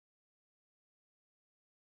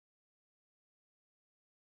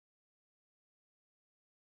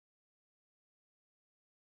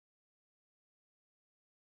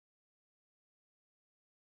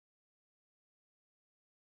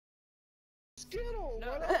Skittle, No.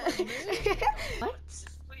 whatever, man. What?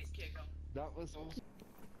 Please kick him. That was.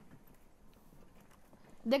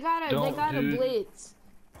 They got a dude. blitz.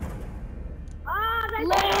 Ah,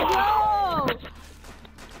 Let's go!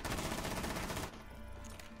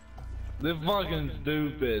 They're fucking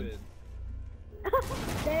stupid.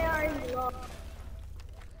 They are in love.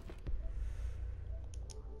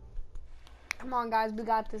 Come on, guys, we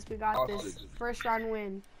got this. We got this. First round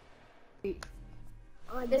win.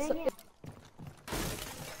 Oh, This- dang it.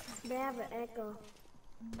 They have an echo.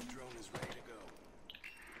 Drone is ready to go.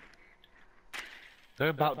 They're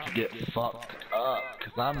about to get fucked up,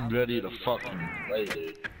 cause I'm ready to fucking play,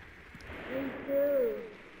 dude. Me too.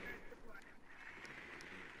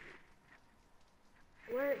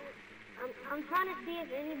 Where? I'm trying to see if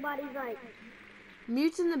anybody's like.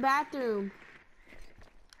 Mute's in the bathroom.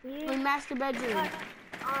 You. Like master bedroom.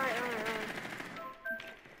 Alright.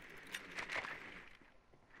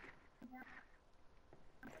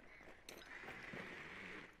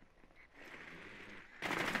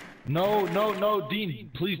 No,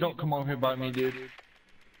 Dean, please don't come on here by me, dude.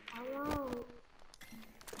 I won't.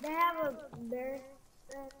 They have a bear.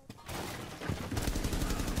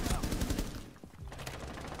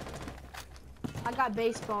 I got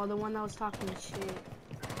baseball, the one that was talking shit.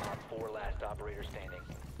 Four last operator standing.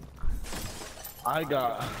 I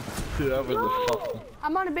got whoever the fuck.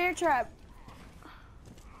 I'm on a bear trap.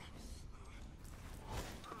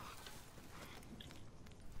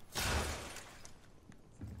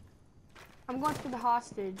 I'm going for the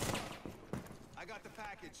hostage. I got the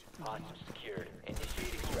package. Hostage secured.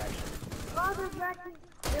 Initiate extraction. Oh, there's right here.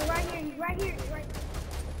 They're right here. He's right here. He's right.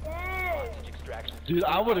 Yes. Hostage extraction. Dude,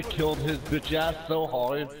 I would have killed his bitch ass so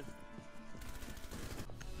hard.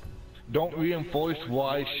 Don't reinforce while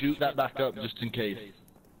I shoot that back up just in case.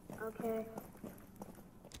 Okay.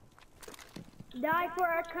 Die for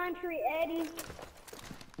our country, Eddie.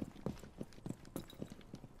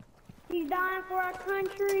 He's dying for our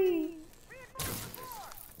country.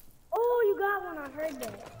 Oh, you got one. I heard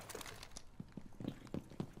that.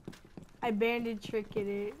 I bandit tricked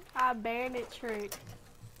it. I bandit trick.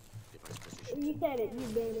 You said it. You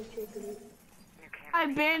bandit tricking it.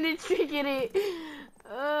 I bandit tricked it.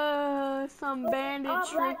 Some bandit Oh,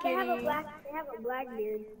 black, tricking they have a it. black. They have a black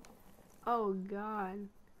beard. Oh god.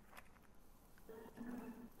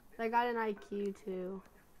 They got an IQ too.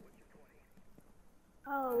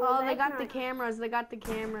 Oh, well, Oh, they that's got the not- cameras. They got the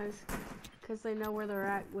cameras. Because they know where they're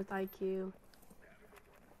at with IQ.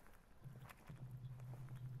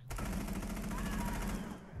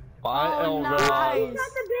 Bye, Oh, Elrod. nice. He's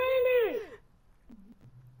not the bandit.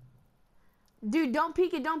 Dude, don't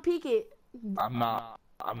peek it. Don't peek it. I'm not.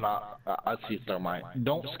 I see thermite.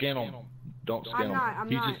 Don't scan him. Don't scan him. I'm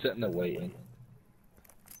He's not. just sitting there waiting.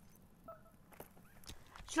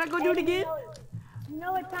 Should I go do it again? You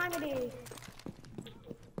know what time it is.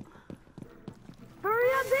 Hurry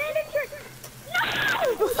up, bandit trick. No!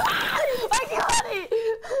 I got it!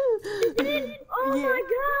 Oh Yeah. my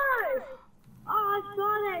god! Oh, I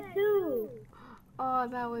saw that too. Oh,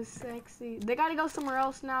 that was sexy. They gotta go somewhere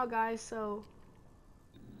else now, guys, so.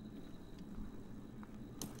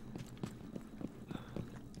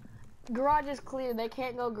 Garage is clear. They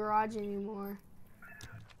can't go garage anymore.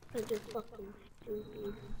 They're just fucking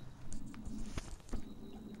stupid.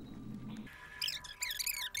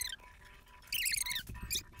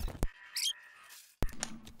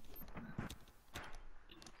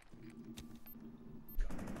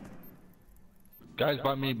 Guys,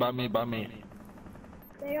 by me.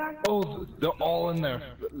 They are. Oh, they're all in there.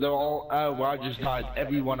 They're all where I just died.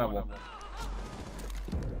 Every one of them.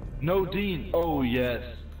 No, Dean. Oh, yes.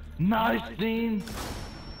 Nice, Dean.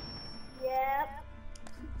 Yep.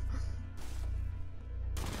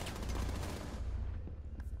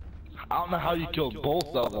 I don't know how you killed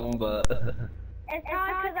both of them, but It's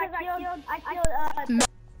hard because I killed.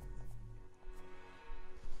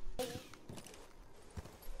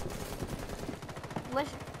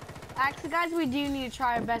 Actually, guys, we do need to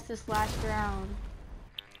try our best this last round.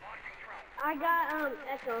 I got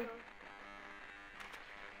echo.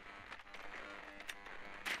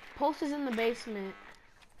 Pulse is in the basement.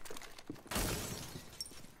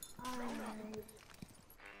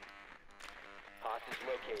 Hostage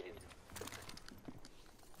located.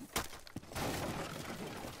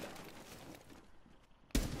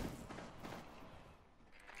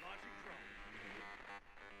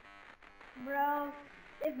 Bro,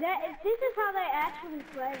 if this is how they actually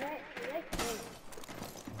play, they play.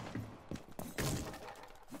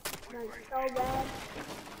 Like so bad.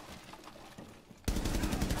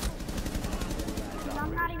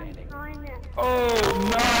 I'm not even trying that. oh,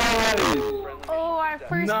 nice. Oh, our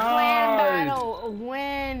first Nice. clan battle.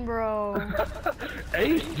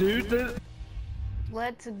 Ace, dude.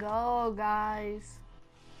 Let's go, guys.